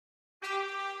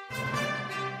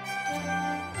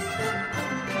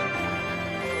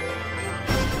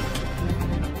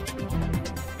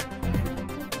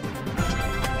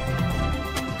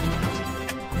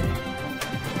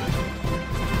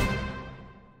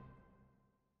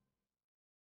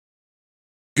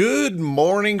Good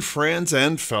morning, friends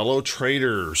and fellow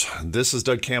traders. This is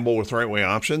Doug Campbell with Right Way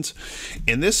Options,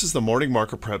 and this is the morning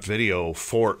market prep video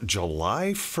for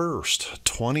July 1st,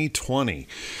 2020.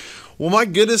 Well, my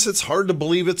goodness, it's hard to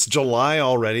believe it's July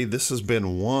already. This has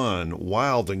been one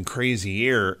wild and crazy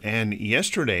year, and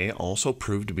yesterday also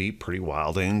proved to be pretty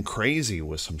wild and crazy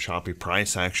with some choppy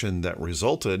price action that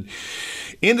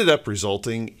ended up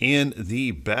resulting in the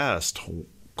best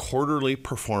quarterly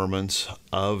performance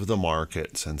of the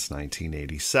market since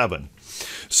 1987.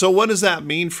 So what does that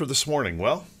mean for this morning?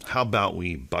 Well, how about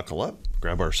we buckle up,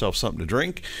 grab ourselves something to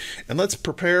drink, and let's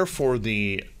prepare for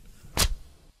the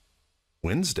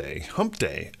Wednesday, hump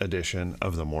day edition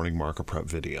of the morning market prep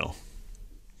video.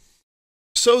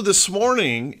 So this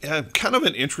morning, kind of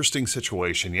an interesting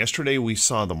situation. Yesterday we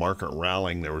saw the market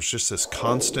rallying. There was just this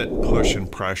constant push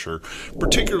and pressure,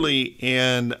 particularly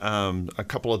in a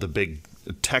couple of the big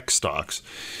tech stocks,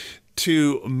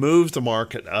 to move the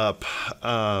market up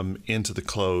into the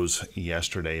close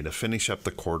yesterday to finish up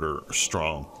the quarter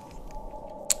strong.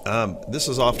 This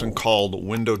is often called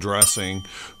window dressing,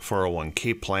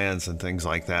 401k plans and things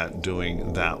like that,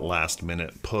 doing that last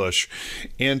minute push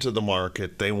into the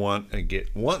market. They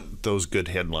want those good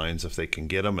headlines if they can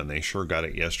get them, and they sure got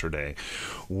it yesterday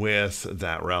with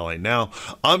that rally. Now,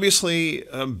 obviously,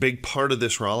 a big part of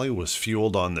this rally was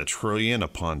fueled on the trillion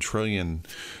upon trillion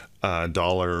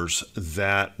dollars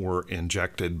that were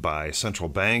injected by central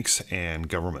banks and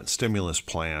government stimulus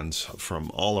plans from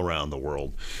all around the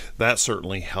world. That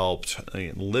certainly helped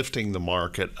in lifting the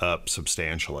market up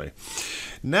substantially.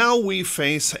 Now we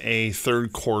face a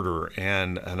third quarter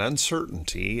and an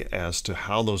uncertainty as to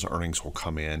how those earnings will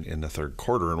come in the third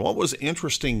quarter. And what was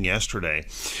interesting yesterday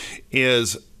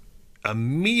is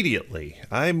immediately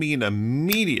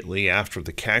after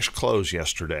the cash close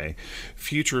yesterday,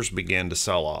 futures began to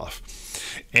sell off,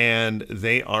 and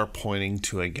they are pointing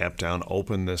to a gap down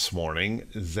open this morning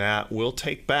that will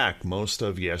take back most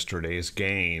of yesterday's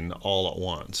gain all at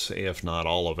once, if not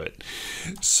all of it.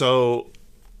 So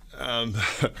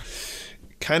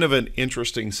kind of an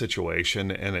interesting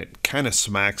situation, and it kind of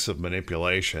smacks of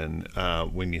manipulation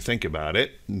when you think about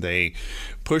it. They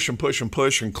push and push and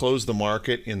push and close the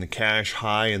market in the cash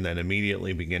high, and then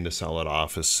immediately begin to sell it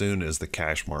off as soon as the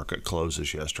cash market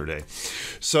closes yesterday.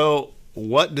 So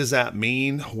what does that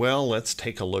mean? Well, let's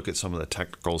take a look at some of the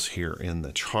technicals here in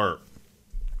the chart.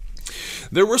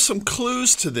 There were some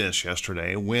clues to this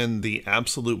yesterday when the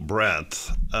absolute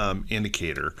breadth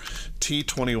indicator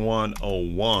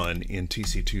T2101 in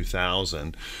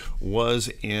TC2000 was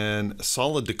in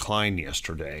solid decline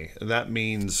yesterday. That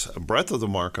means breadth of the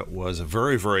market was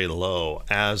very, very low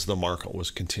as the market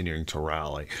was continuing to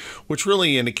rally, which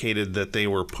really indicated that they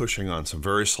were pushing on some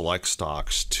very select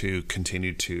stocks to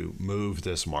continue to move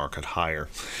this market higher.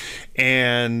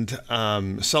 And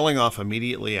selling off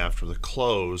immediately after the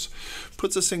close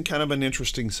puts us in kind of an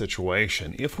interesting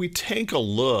situation. If we take a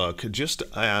look just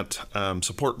at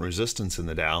support and resistance in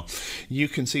the Dow, you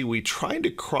can see we tried to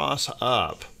cross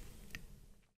up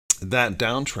that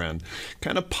downtrend,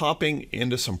 kind of popping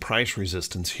into some price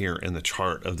resistance here in the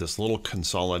chart of this little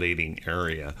consolidating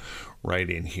area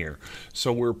right in here.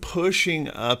 So we're pushing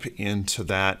up into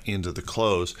the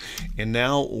close, and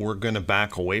now we're going to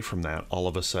back away from that all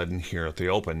of a sudden here at the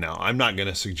open. Now, I'm not going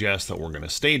to suggest that we're going to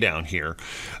stay down here,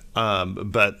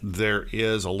 but there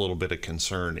is a little bit of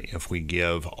concern if we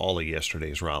give all of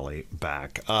yesterday's rally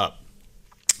back up.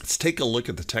 Let's take a look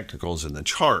at the technicals in the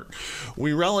chart.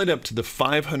 We rallied up to the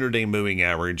 500-day moving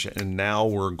average, and now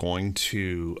we're going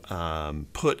to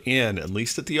put in, at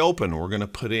least at the open, we're going to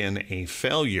put in a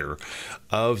failure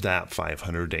of that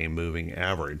 500-day moving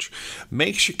average.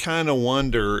 Makes you kind of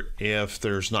wonder if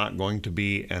there's not going to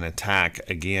be an attack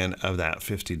again of that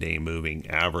 50-day moving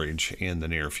average in the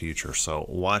near future. So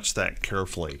watch that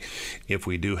carefully if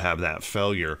we do have that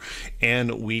failure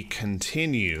and we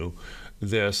continue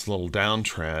this little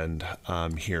downtrend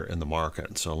here in the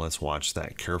market. So let's watch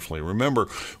that carefully. Remember,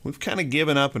 we've kind of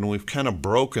given up and we've kind of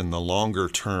broken the longer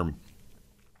term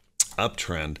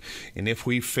uptrend. And if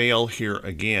we fail here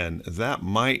again, that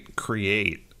might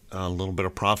create a little bit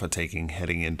of profit taking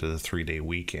heading into the 3-day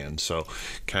weekend. So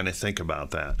kind of think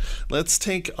about that. Let's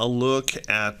take a look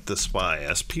at the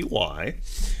SPY, SPY.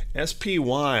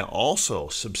 SPY also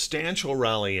substantial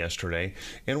rally yesterday,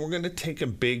 and we're going to take a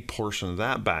big portion of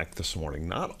that back this morning.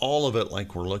 Not all of it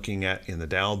like we're looking at in the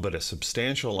Dow, but a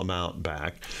substantial amount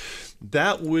back.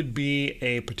 That would be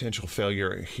a potential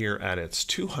failure here at its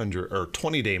 200 or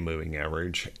 20-day moving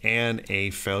average, and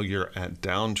a failure at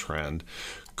downtrend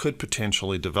could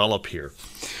potentially develop here.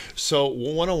 So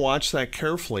we'll want to watch that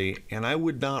carefully, and I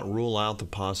would not rule out the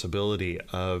possibility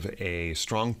of a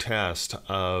strong test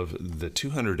of the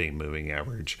 200-day moving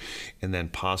average and then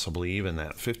possibly even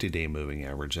that 50-day moving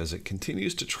average as it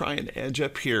continues to try and edge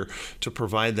up here to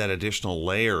provide that additional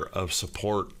layer of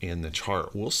support in the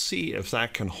chart. We'll see if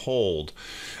that can hold.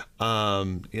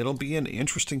 It'll be an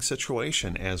interesting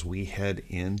situation as we head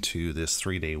into this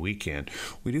 3-day weekend.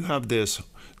 We do have this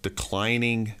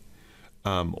declining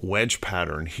wedge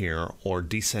pattern here, or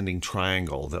descending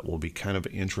triangle, that will be kind of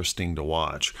interesting to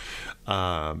watch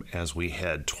as we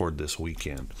head toward this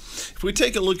weekend. If we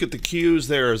take a look at the cues,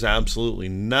 there is absolutely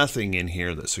nothing in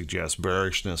here that suggests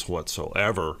bearishness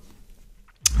whatsoever.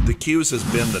 The cues has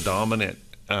been the dominant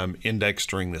index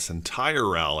during this entire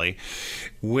rally,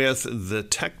 with the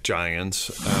tech giants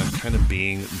kind of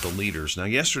being the leaders. Now,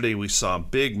 yesterday we saw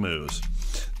big moves.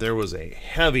 There was a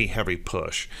heavy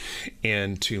push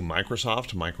into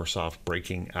Microsoft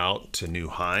breaking out to new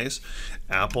highs.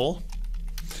 Apple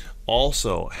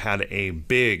also had a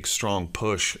big, strong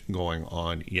push going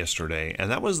on yesterday, and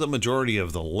that was the majority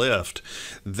of the lift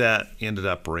that ended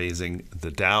up raising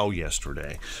the Dow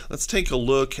yesterday. Let's take a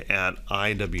look at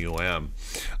IWM.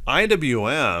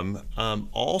 IWM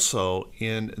also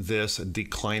in this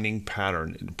declining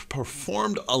pattern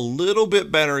performed a little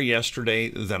bit better yesterday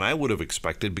than I would have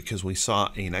expected, because we saw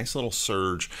a nice little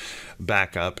surge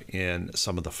back up in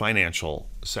some of the financial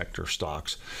sector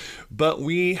stocks. But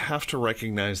we have to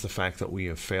recognize the fact that we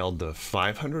have failed the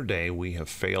 500-day, we have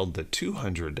failed the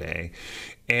 200-day,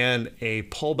 and a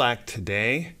pullback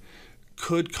today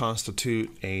could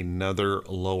constitute another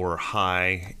lower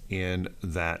high in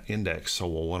that index. So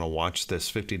we'll want to watch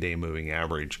this 50-day moving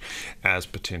average as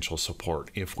potential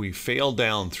support. If we fail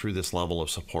down through this level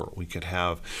of support, we could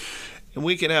have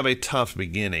a tough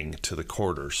beginning to the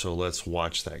quarter. So let's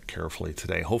watch that carefully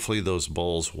today. Hopefully those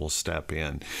bulls will step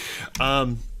in.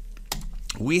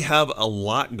 We have a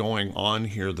lot going on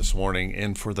here this morning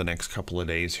and for the next couple of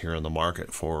days here in the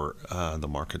market for the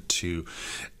market to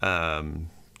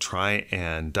try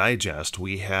and digest.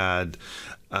 We had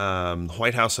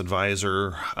White House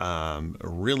advisor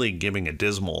really giving a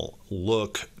dismal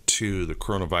look to the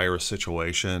coronavirus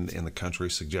situation in the country,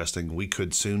 suggesting we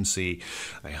could soon see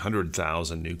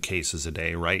 100,000 new cases a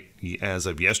day. Right as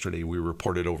of yesterday, we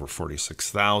reported over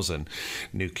 46,000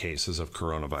 new cases of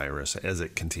coronavirus as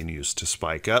it continues to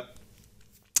spike up.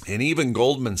 And even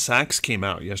Goldman Sachs came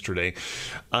out yesterday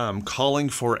calling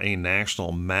for a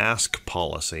national mask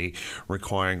policy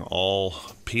requiring all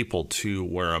people to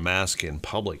wear a mask in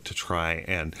public to try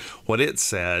and, what it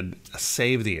said,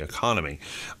 save the economy.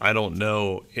 I don't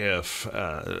know if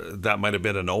that might have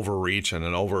been an overreach and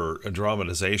an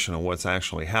over-dramatization of what's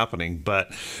actually happening,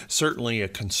 but certainly a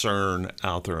concern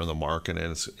out there in the market,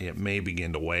 and it may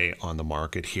begin to weigh on the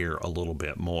market here a little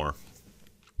bit more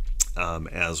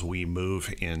as we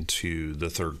move into the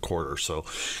third quarter. So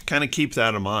kind of keep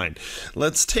that in mind.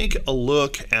 Let's take a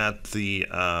look at the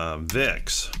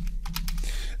VIX.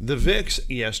 The VIX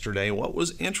yesterday, what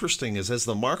was interesting is as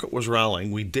the market was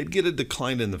rallying, we did get a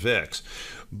decline in the VIX,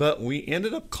 but we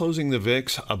ended up closing the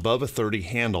VIX above a 30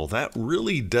 handle. That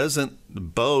really doesn't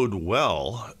bode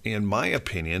well, in my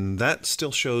opinion. That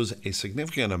still shows a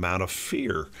significant amount of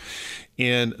fear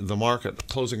in the market,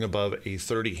 closing above a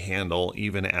 30 handle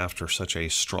even after such a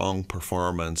strong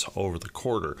performance over the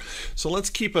quarter. So let's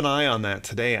keep an eye on that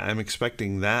today. I'm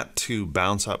expecting that to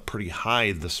bounce up pretty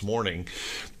high this morning.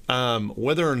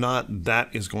 Whether or not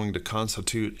that is going to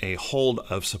constitute a hold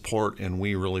of support and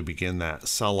we really begin that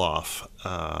sell-off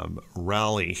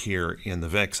rally here in the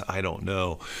VIX, I don't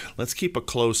know. Let's keep a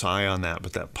close eye on that,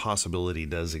 but that possibility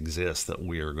does exist that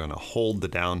we are going to hold the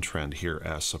downtrend here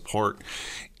as support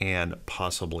and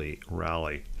possibly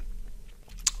rally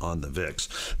on the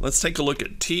VIX. Let's take a look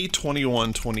at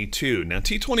T2122. Now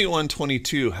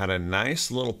T2122 had a nice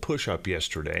little push up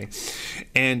yesterday,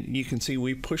 and you can see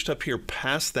we pushed up here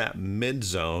past that mid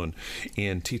zone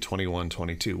in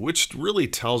T2122, which really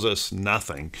tells us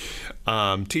nothing.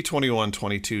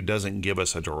 T2122 doesn't give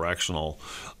us a directional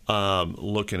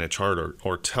look in a chart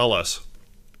or tell us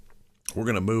we're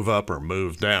going to move up or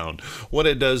move down. What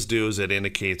it does do is it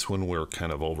indicates when we're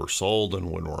kind of oversold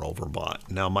and when we're overbought.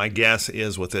 Now, my guess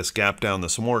is with this gap down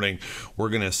this morning, we're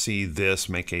going to see this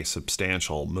make a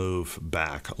substantial move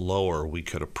back lower. We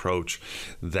could approach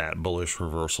that bullish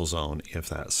reversal zone if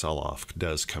that sell-off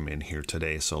does come in here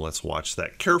today. So let's watch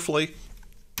that carefully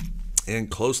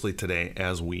and closely today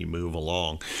as we move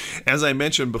along. As I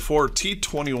mentioned before,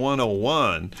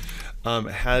 T2101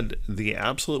 had the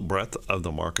absolute breadth of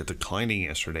the market declining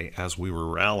yesterday as we were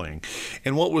rallying.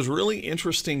 And what was really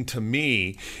interesting to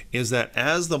me is that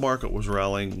as the market was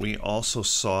rallying, we also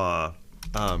saw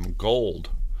gold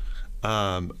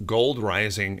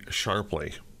rising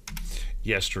sharply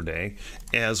yesterday,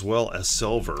 as well as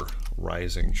silver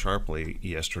rising sharply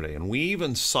yesterday. And we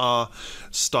even saw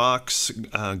stocks,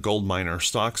 gold miner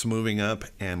stocks moving up,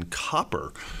 and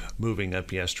copper moving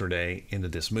up yesterday into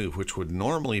this move, which would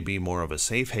normally be more of a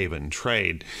safe haven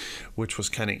trade, which was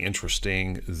kind of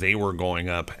interesting. They were going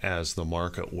up as the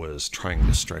market was trying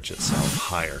to stretch itself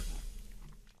higher.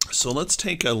 So let's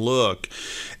take a look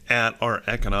at our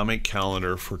economic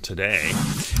calendar for today.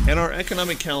 And our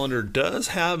economic calendar does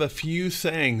have a few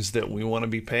things that we want to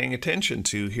be paying attention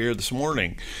to here this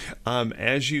morning.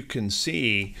 As you can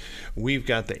see, we've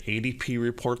got the ADP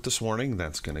report this morning.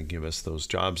 That's going to give us those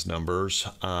jobs numbers.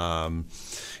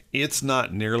 It's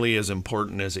not nearly as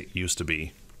important as it used to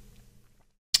be.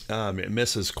 It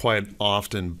misses quite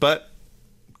often, but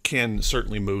can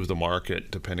certainly move the market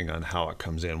depending on how it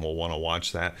comes in. We'll want to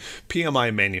watch that.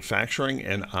 PMI manufacturing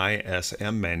and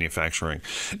ISM manufacturing.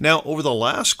 Now, over the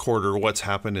last quarter, what's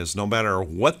happened is no matter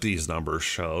what these numbers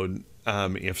showed,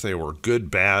 if they were good,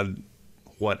 bad,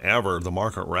 whatever, the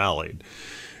market rallied.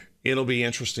 It'll be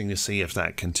interesting to see if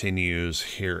that continues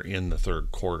here in the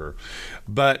third quarter.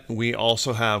 But we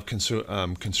also have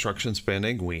construction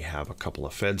spending. We have a couple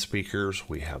of Fed speakers.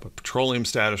 We have a petroleum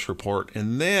status report.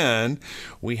 And then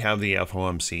we have the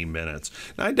FOMC minutes.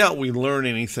 Now, I doubt we learn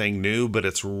anything new, but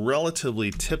it's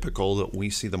relatively typical that we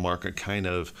see the market kind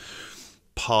of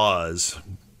pause,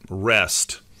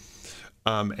 rest,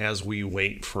 as we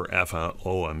wait for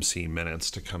FOMC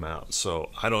minutes to come out. So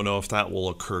I don't know if that will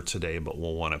occur today, but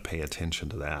we'll want to pay attention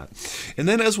to that. And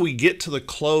then as we get to the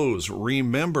close,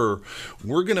 remember,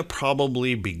 we're going to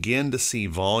probably begin to see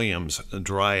volumes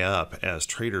dry up as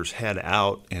traders head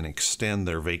out and extend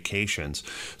their vacations.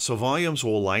 So volumes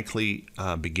will likely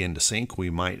begin to sink.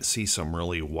 We might see some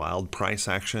really wild price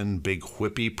action, big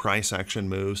whippy price action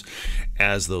moves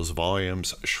as those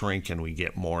volumes shrink and we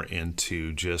get more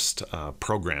into just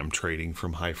program trading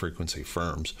from high frequency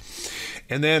firms.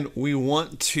 And then we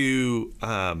want to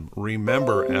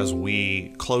remember as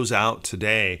we close out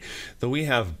today that we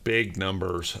have big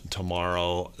numbers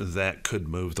tomorrow that could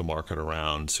move the market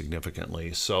around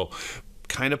significantly. So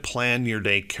kind of plan your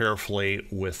day carefully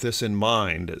with this in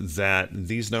mind, that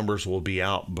these numbers will be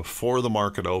out before the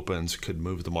market opens, could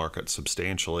move the market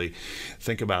substantially.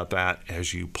 Think about that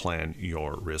as you plan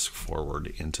your risk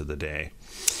forward into the day.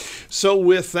 So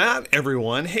with that,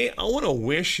 everyone, hey, I want to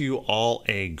wish you all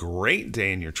a great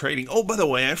day in your trading. Oh, by the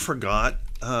way, I forgot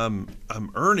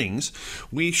earnings.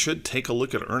 We should take a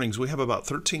look at earnings. We have about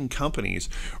 13 companies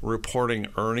reporting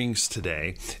earnings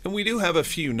today, and we do have a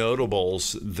few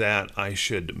notables that I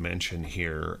should mention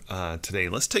here today.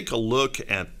 Let's take a look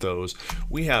at those.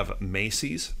 We have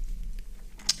Macy's.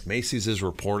 Macy's is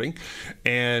reporting,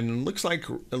 and looks like,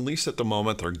 at least at the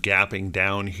moment, they're gapping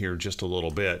down here just a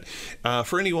little bit.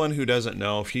 For anyone who doesn't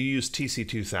know, if you use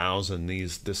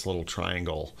TC2000, this little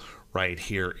triangle right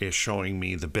here is showing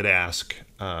me the bid ask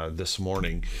this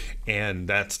morning, and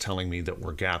that's telling me that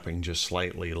we're gapping just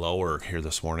slightly lower here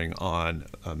this morning on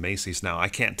Macy's. Now, I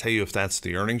can't tell you if that's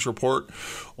the earnings report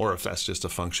or if that's just a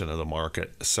function of the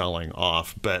market selling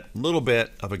off, but a little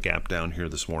bit of a gap down here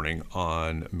this morning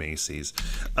on Macy's.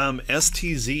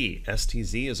 STZ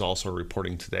is also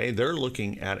reporting today. They're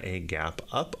looking at a gap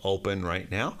up open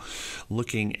right now,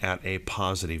 looking at a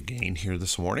positive gain here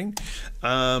this morning.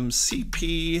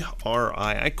 CPRI,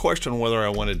 I question whether I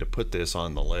wanted to put this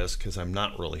on the list because I'm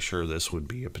not really sure this would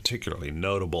be a particularly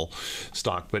notable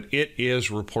stock, but it is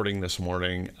reporting this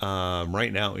morning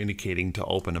right now, indicating to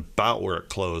open about where it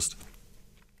closed.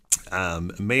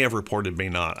 May have reported, may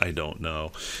not, I don't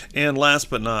know. And last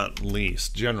but not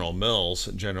least, General Mills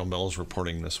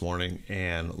reporting this morning,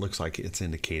 and it looks like it's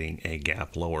indicating a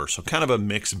gap lower. So kind of a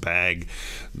mixed bag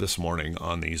this morning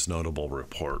on these notable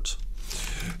reports.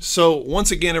 So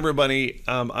once again, everybody,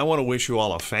 I want to wish you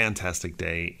all a fantastic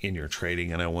day in your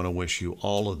trading, and I want to wish you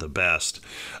all of the best.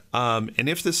 And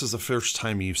if this is the first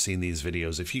time you've seen these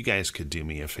videos, if you guys could do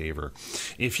me a favor,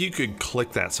 if you could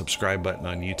click that subscribe button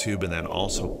on YouTube and then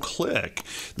also click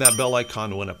that bell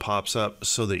icon when it pops up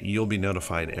so that you'll be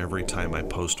notified every time I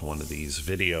post one of these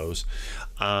videos.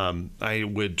 I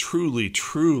would truly,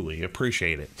 truly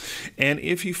appreciate it. And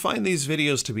if you find these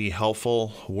videos to be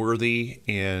helpful, worthy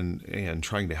in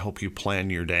trying to help you plan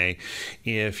your day,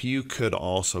 if you could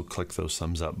also click those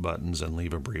thumbs up buttons and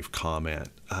leave a brief comment,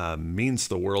 means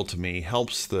the world to me,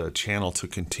 helps the channel to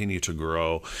continue to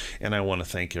grow. And I want to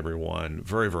thank everyone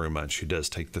very, very much who does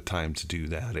take the time to do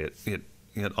that.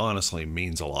 It honestly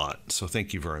means a lot. So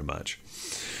thank you very much.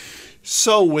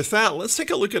 So with that, let's take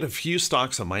a look at a few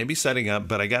stocks I might be setting up,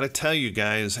 but I got to tell you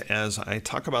guys, as I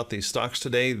talk about these stocks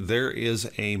today, there is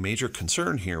a major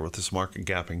concern here with this market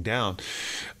gapping down.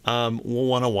 We'll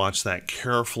want to watch that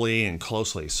carefully and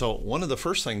closely. So one of the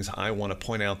first things I want to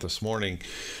point out this morning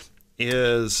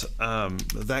is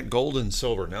that gold and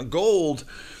silver. Now gold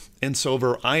and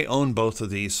silver, I own both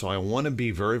of these, so I want to be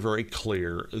very, very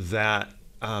clear that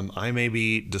I may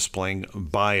be displaying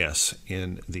bias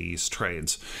in these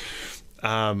trades.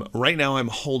 Right now I'm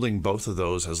holding both of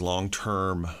those as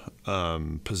long-term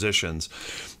positions,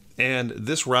 and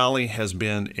this rally has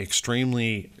been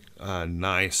extremely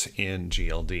nice in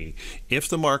GLD. If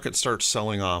the market starts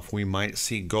selling off, we might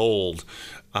see gold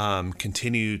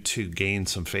continue to gain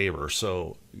some favor.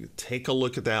 So take a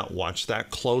look at that, watch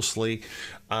that closely.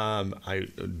 I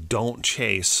don't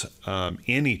chase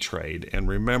any trade, and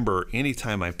remember,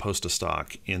 anytime I post a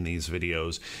stock in these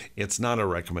videos, it's not a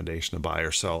recommendation to buy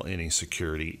or sell any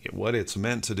security. What it's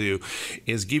meant to do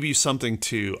is give you something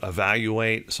to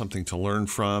evaluate, something to learn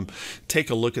from. Take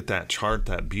a look at that chart,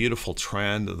 that beautiful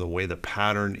trend, the way the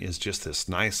pattern is just this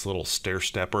nice little stair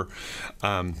stepper.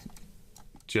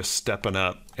 Just stepping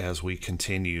up as we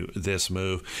continue this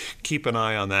move. Keep an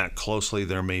eye on that closely.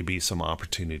 There may be some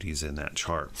opportunities in that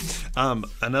chart.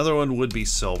 Another one would be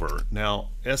silver.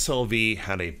 Now, SLV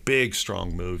had a big,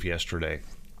 strong move yesterday,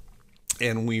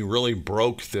 and we really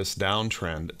broke this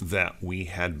downtrend that we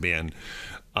had been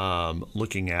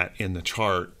looking at in the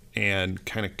chart, and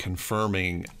kind of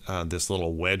confirming this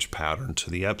little wedge pattern to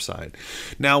the upside.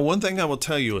 Now, one thing I will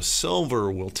tell you is silver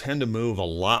will tend to move a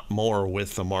lot more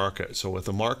with the market. So with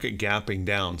the market gapping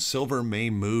down, silver may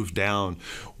move down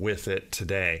with it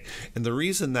today. And the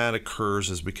reason that occurs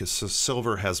is because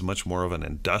silver has much more of an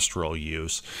industrial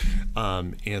use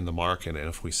in the market. And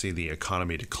if we see the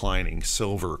economy declining,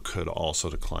 silver could also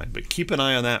decline. But keep an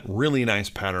eye on that. Really nice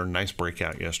pattern, nice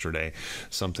breakout yesterday.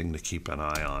 Something to keep an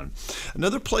eye on.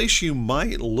 Another place you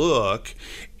might look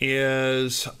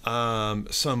is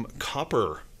some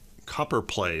copper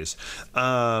plays.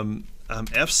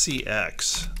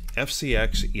 FCX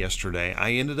yesterday.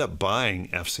 I ended up buying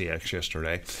FCX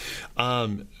yesterday,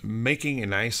 making a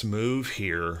nice move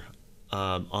here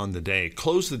on the day.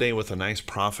 Closed the day with a nice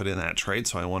profit in that trade,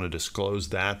 so I want to disclose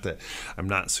that I'm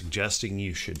not suggesting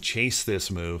you should chase this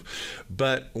move,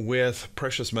 but with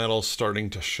precious metals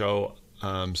starting to show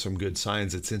some good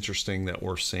signs, it's interesting that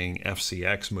we're seeing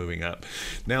FCX moving up.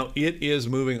 Now, it is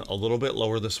moving a little bit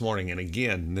lower this morning, and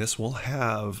again, this will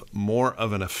have more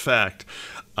of an effect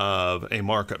of a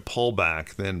market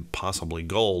pullback than possibly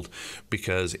gold,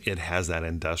 because it has that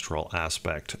industrial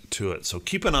aspect to it. So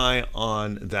keep an eye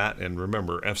on that, and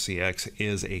remember, FCX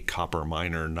is a copper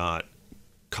miner, not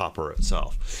copper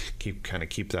itself. Keep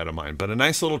that in mind. But a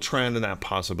nice little trend and that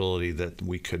possibility that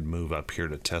we could move up here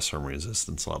to test some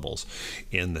resistance levels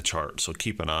in the chart. So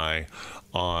keep an eye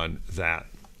on that.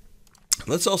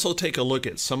 Let's also take a look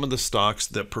at some of the stocks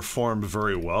that performed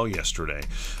very well yesterday.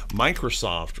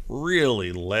 Microsoft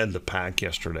really led the pack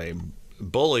yesterday.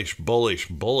 Bullish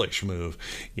move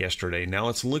yesterday. Now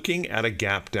it's looking at a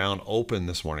gap down open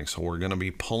this morning, so we're going to be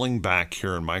pulling back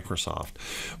here in Microsoft.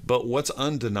 But what's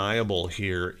undeniable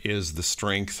here is the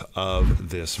strength of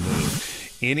this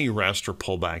move. Any rest or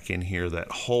pullback in here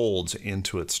that holds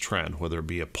into its trend, whether it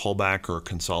be a pullback or a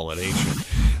consolidation,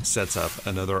 sets up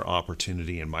another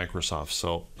opportunity in Microsoft.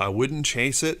 So I wouldn't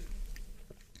chase it,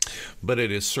 but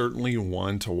it is certainly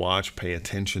one to watch, pay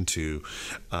attention to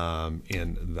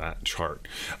in that chart.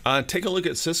 Take a look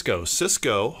at Cisco.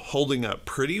 Cisco holding up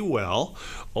pretty well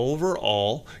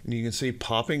overall. And you can see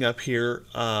popping up here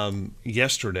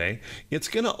yesterday. It's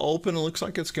going to open, it looks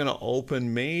like it's going to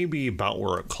open maybe about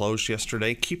where it closed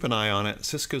yesterday. Keep an eye on it.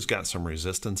 Cisco's got some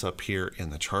resistance up here in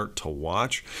the chart to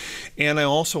watch. And I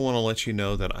also want to let you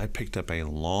know that I picked up a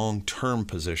long-term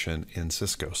position in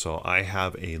Cisco. So I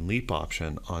have a leap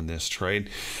option on this trade,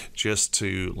 just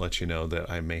to let you know that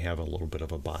I may have a little bit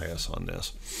of a bias on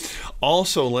this.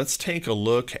 Also, let's take a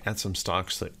look at some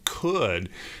stocks that could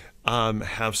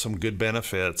have some good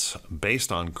benefits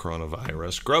based on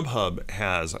coronavirus. Grubhub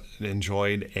has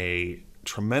enjoyed a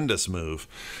tremendous move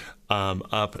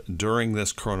up during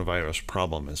this coronavirus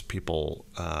problem as people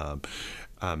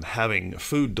having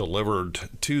food delivered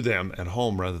to them at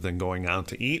home rather than going out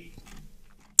to eat.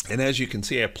 And as you can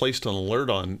see, I placed an alert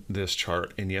on this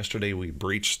chart, and yesterday we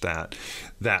breached that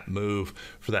move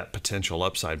for that potential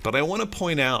upside. But I want to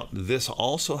point out this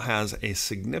also has a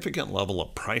significant level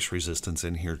of price resistance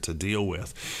in here to deal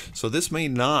with. So this may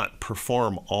not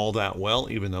perform all that well,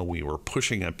 even though we were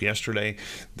pushing up yesterday.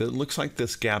 It looks like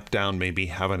this gap down may be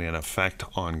having an effect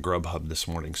on Grubhub this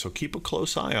morning. So keep a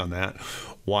close eye on that.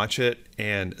 Watch it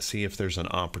and see if there's an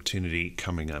opportunity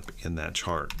coming up in that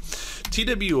chart.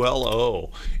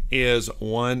 TWLO is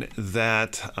one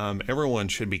that everyone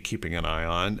should be keeping an eye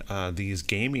on. These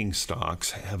gaming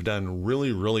stocks have done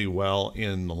really, really well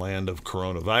in the land of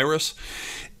coronavirus,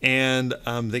 and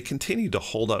they continue to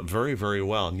hold up very, very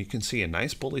well. And you can see a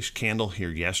nice bullish candle here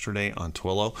yesterday on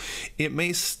Twilio. It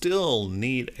may still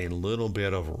need a little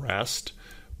bit of rest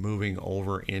moving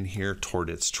over in here toward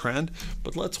its trend,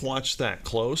 but let's watch that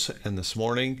close. And this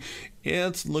morning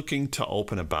it's looking to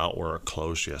open about where it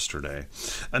closed yesterday.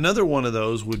 Another one of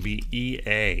those would be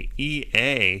EA.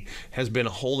 EA has been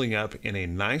holding up in a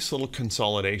nice little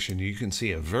consolidation. You can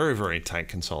see a very, very tight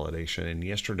consolidation, and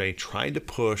yesterday tried to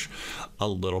push a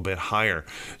little bit higher.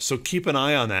 So keep an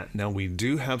eye on that. Now we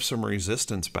do have some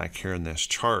resistance back here in this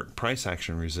chart, price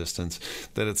action resistance,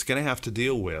 that it's going to have to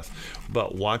deal with,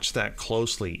 but watch that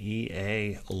closely.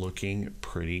 EA looking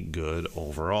pretty good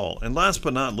overall. And last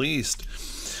but not least,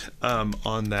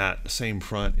 on that same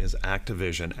front is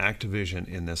Activision. Activision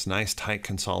in this nice tight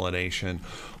consolidation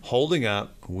holding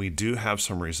up. We do have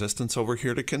some resistance over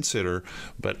here to consider,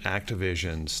 but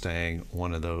Activision staying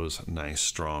one of those nice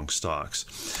strong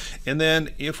stocks. And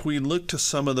then if we look to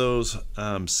some of those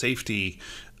safety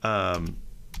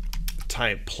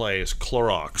type plays,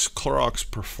 Clorox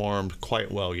performed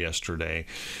quite well yesterday,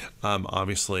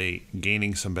 obviously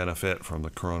gaining some benefit from the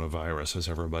coronavirus as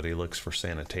everybody looks for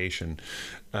sanitation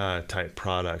type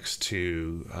products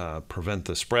to prevent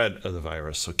the spread of the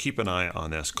virus. So keep an eye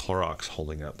on this. Clorox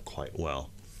holding up quite well.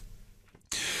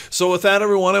 So with that,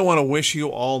 everyone, I want to wish you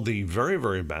all the very,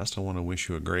 very best. I want to wish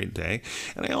you a great day.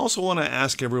 And I also want to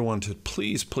ask everyone to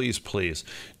please, please, please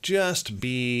just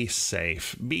be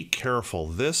safe. Be careful.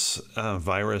 This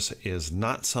virus is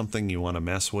not something you want to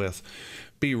mess with.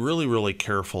 Be really, really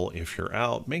careful if you're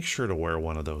out. Make sure to wear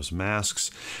one of those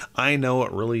masks. I know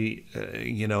it really,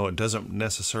 it doesn't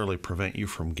necessarily prevent you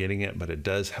from getting it, but it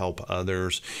does help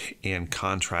others in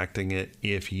contracting it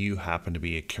if you happen to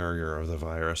be a carrier of the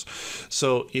virus.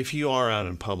 So if you are out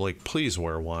in public, please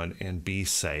wear one and be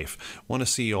safe. Want to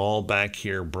see you all back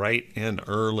here bright and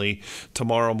early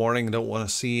tomorrow morning. Don't want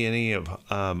to see any of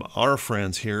our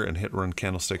friends here in Hit Run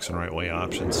Candlesticks and Right Way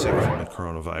Options sick from the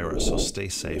coronavirus. So stay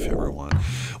safe, everyone.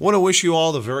 I want to wish you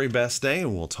all the very best day,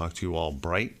 and we'll talk to you all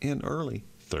bright and early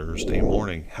Thursday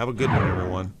morning. Have a good one,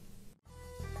 everyone.